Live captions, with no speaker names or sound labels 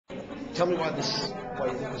Tell me why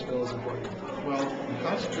you think this bill is important. Well, the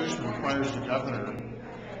Constitution requires the governor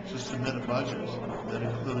to submit a budget that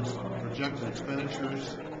includes projected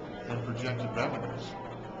expenditures and projected revenues.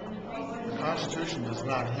 The Constitution does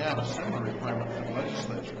not have a similar requirement for the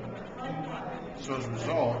legislature. So as a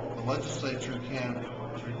result, the legislature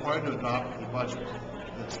is required to adopt a budget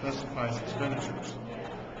that specifies expenditures.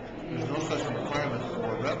 There's no such requirement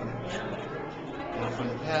for revenues. And for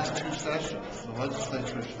the past two sessions, the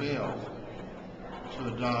legislature has failed to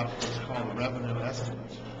adopt what's called a revenue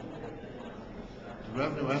estimate. The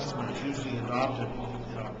revenue estimate is usually adopted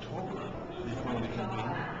in October before we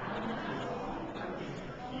convene.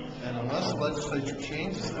 And unless the legislature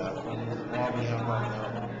changes that from the law we have right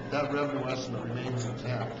now, that revenue estimate remains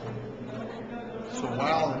intact. So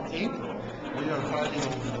while in April we are fighting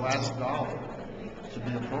over the last dollar to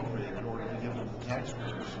be appropriated in order to give to the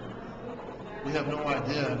taxpayers, we have no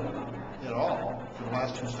idea at all for the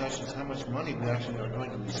last two sessions how much money we actually are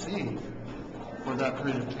going to receive for that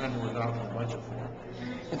period of time that we're adopting the budget for.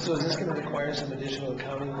 And so is this going to require some additional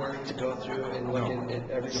accounting work to go through and look at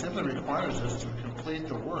everything? It simply requires us to complete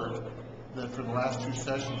the work that for the last two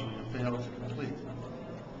sessions we failed to complete.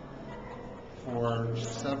 For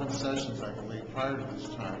 7 sessions, I believe, prior to this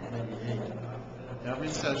time, maybe 8, every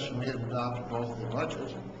session we had adopted both the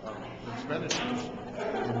budget of expenditures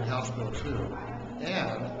in House Bill 2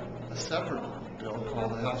 and a separate bill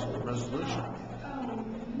called the House Bill Resolution.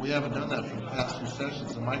 We haven't done that for the past two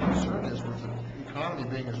sessions, and my concern is with the economy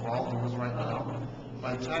being as volatile as right now,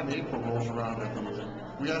 by the time April rolls around,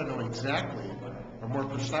 we ought to know exactly, or more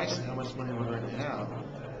precisely, how much money we're going to have,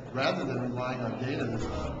 rather than relying on data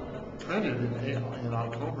that's printed in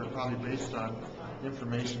October, probably based on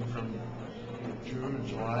information from June and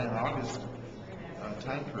July and August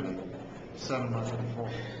time period, 7 months before.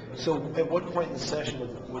 So at what point in the session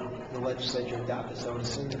would the legislature adopt this? I would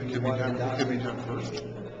assume it could be done first,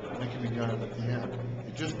 and it can be done at the end.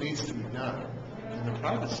 It just needs to be done. In the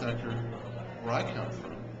private sector, where I come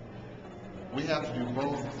from, we have to do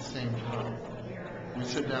both at the same time. We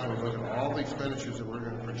sit down and look at all the expenditures that we're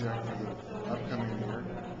going to project for the upcoming year,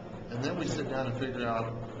 and then we sit down and figure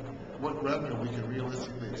out what revenue we can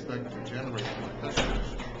realistically expect to generate from the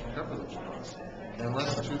customers to cover those costs. And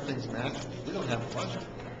unless the two things match, we don't have a budget.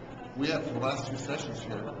 We have, for the last two sessions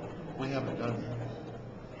here, we haven't done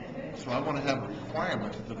that. So I want to have a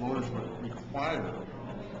requirement that the voters would require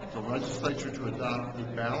the legislature to adopt a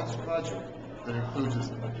balanced budget that includes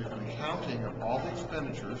an accounting of all the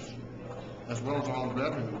expenditures as well as all the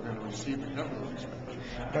revenue we're going to receive to cover those expenditures.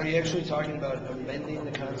 Are you actually talking about amending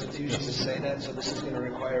the Constitution to say that? So this is going to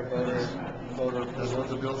require voter. That's what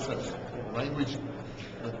the bill says. The language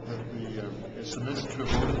that is submitted to a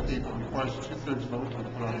vote of the people requires a 2/3 vote to be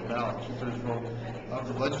put on the ballot, 2/3 vote of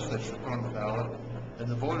the legislature to put on the ballot, and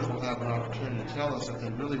the voters will have an opportunity to tell us if they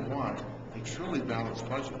really want a truly balanced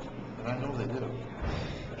budget, and I know they do.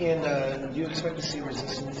 And do you expect to see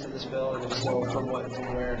resistance to this bill, and if so, from what,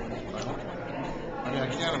 from where? I mean, I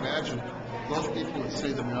can't imagine those people that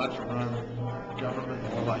say that we ought to run government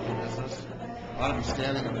more like a business ought to be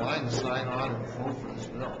standing in line to sign on and vote for this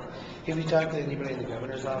bill. Have you talked to anybody in the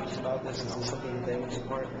governor's office about this? Is this something that they would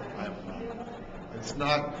support? I have not. It's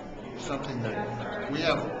not something that we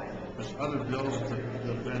have. There's other bills that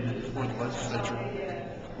have been before the legislature.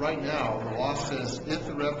 Right now, the law says if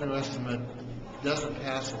the revenue estimate doesn't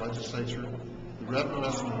pass the legislature, the revenue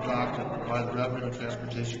estimate adopted by the Revenue and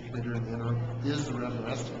Transportation Committee in the interim is the revenue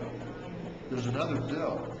estimate. There's another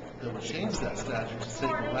bill that would change that statute to say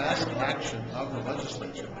the last action of the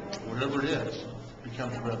legislature, whatever it is,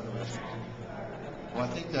 becomes the revenue estimate. Well, I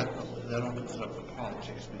think that opens it up for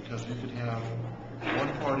politics, because you could have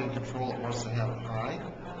one party in control that wants to have it high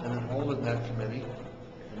and then hold it in that committee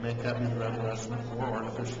and make that be the revenue estimate or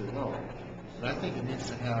artificially low. And I think it needs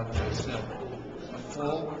to have, as I said, a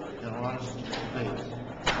full and honest debate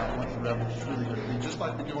about what the revenue is really going to be, just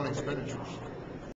like we do on expenditures.